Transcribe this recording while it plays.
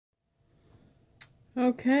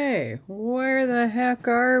Okay, where the heck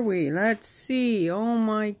are we? Let's see. Oh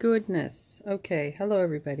my goodness. Okay, hello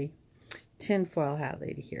everybody. Tinfoil Hat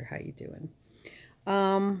Lady here. How you doing?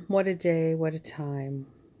 What a day, what a time.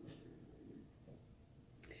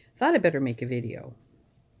 Thought I better make a video.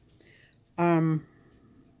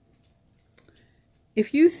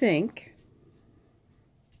 If you think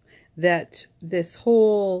that this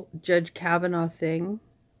whole Judge Kavanaugh thing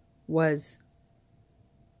was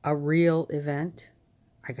a real event,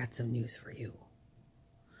 I got some news for you.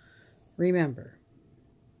 Remember,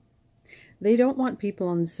 they don't want people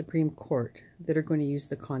on the Supreme Court that are going to use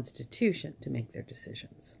the Constitution to make their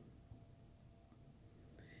decisions.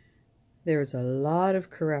 There's a lot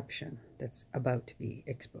of corruption that's about to be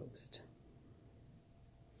exposed.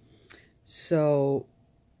 So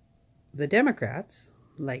the Democrats,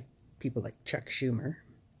 like people like Chuck Schumer,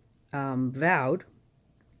 vowed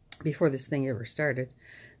before this thing ever started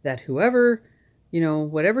that whoever,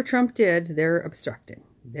 whatever Trump did, they're obstructing.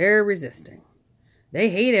 They're resisting. They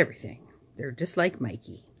hate everything. They're just like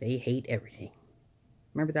Mikey. They hate everything.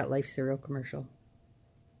 Remember that Life cereal commercial?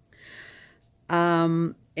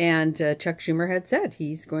 And Chuck Schumer had said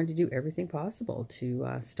he's going to do everything possible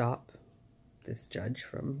to stop this judge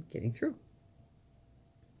from getting through.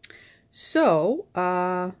 So,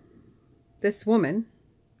 this woman,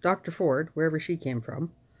 Dr. Ford, wherever she came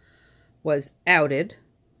from, was outed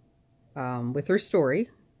with her story.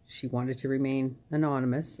 She wanted to remain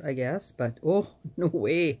anonymous, I guess, but oh, no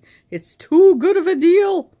way. It's too good of a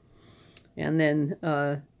deal. And then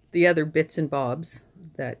the other bits and bobs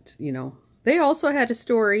that, they also had a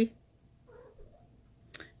story.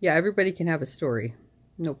 Yeah, everybody can have a story.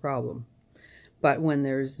 No problem. But when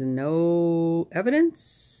there's no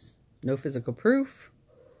evidence, no physical proof,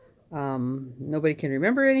 nobody can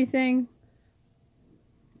remember anything,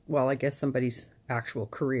 well, I guess somebody's actual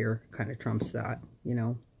career kind of trumps that,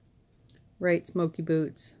 Right, Smoky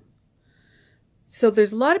Boots? So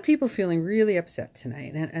there's a lot of people feeling really upset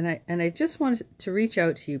tonight. And I just wanted to reach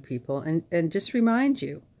out to you people and just remind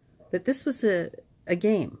you that this was a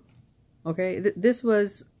game, okay? This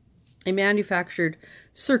was a manufactured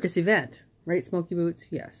circus event, right, Smoky Boots?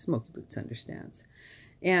 Yes, Smoky Boots understands.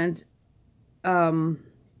 And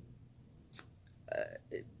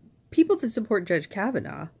people that support Judge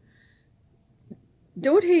Kavanaugh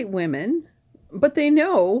don't hate women, but they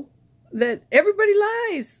know that everybody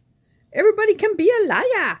lies. Everybody can be a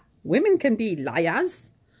liar. Women can be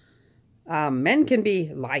liars. Men can be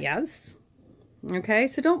liars. Okay,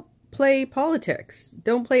 so don't play politics.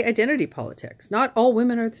 Don't play identity politics. Not all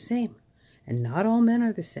women are the same. And not all men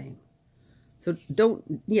are the same. So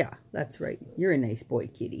don't, yeah, that's right. You're a nice boy,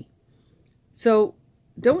 kitty. So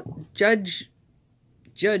don't judge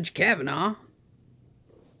Judge Kavanaugh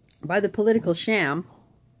by the political sham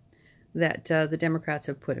that the Democrats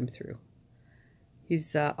have put him through.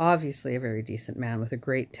 He's obviously a very decent man with a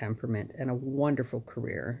great temperament and a wonderful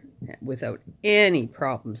career without any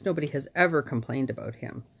problems. Nobody has ever complained about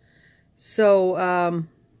him. So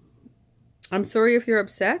I'm sorry if you're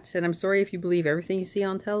upset, and I'm sorry if you believe everything you see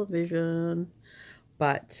on television.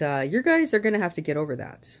 But you guys are going to have to get over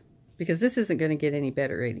that, because this isn't going to get any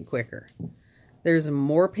better any quicker. There's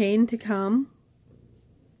more pain to come.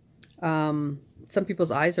 Some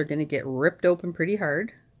people's eyes are going to get ripped open pretty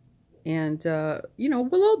hard. And,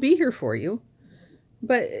 we'll all be here for you.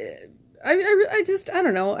 But I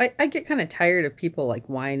don't know. I get kind of tired of people like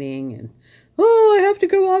whining and, oh, I have to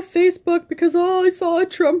go off Facebook because, oh, I saw a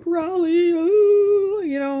Trump rally.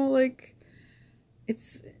 Oh, like,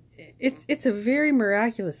 it's a very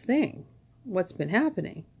miraculous thing, what's been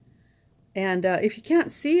happening. And if you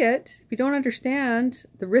can't see it, if you don't understand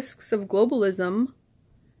the risks of globalism,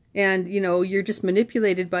 and, you're just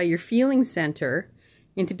manipulated by your feeling center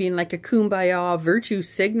into being like a kumbaya virtue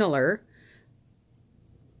signaler,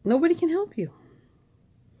 nobody can help you.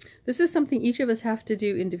 This is something each of us have to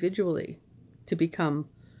do individually to become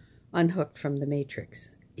unhooked from the matrix,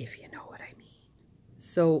 if you know what I mean.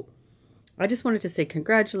 So I just wanted to say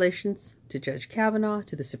congratulations to Judge Kavanaugh,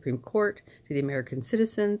 to the Supreme Court, to the American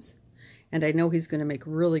citizens. And I know he's going to make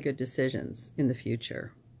really good decisions in the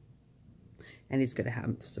future. And he's going to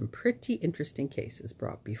have some pretty interesting cases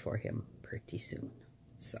brought before him pretty soon.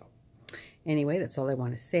 So, anyway, that's all I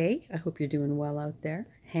want to say. I hope you're doing well out there.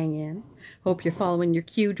 Hang in. Hope you're following your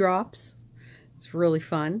Q drops. It's really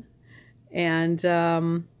fun. And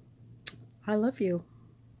I love you.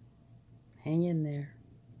 Hang in there.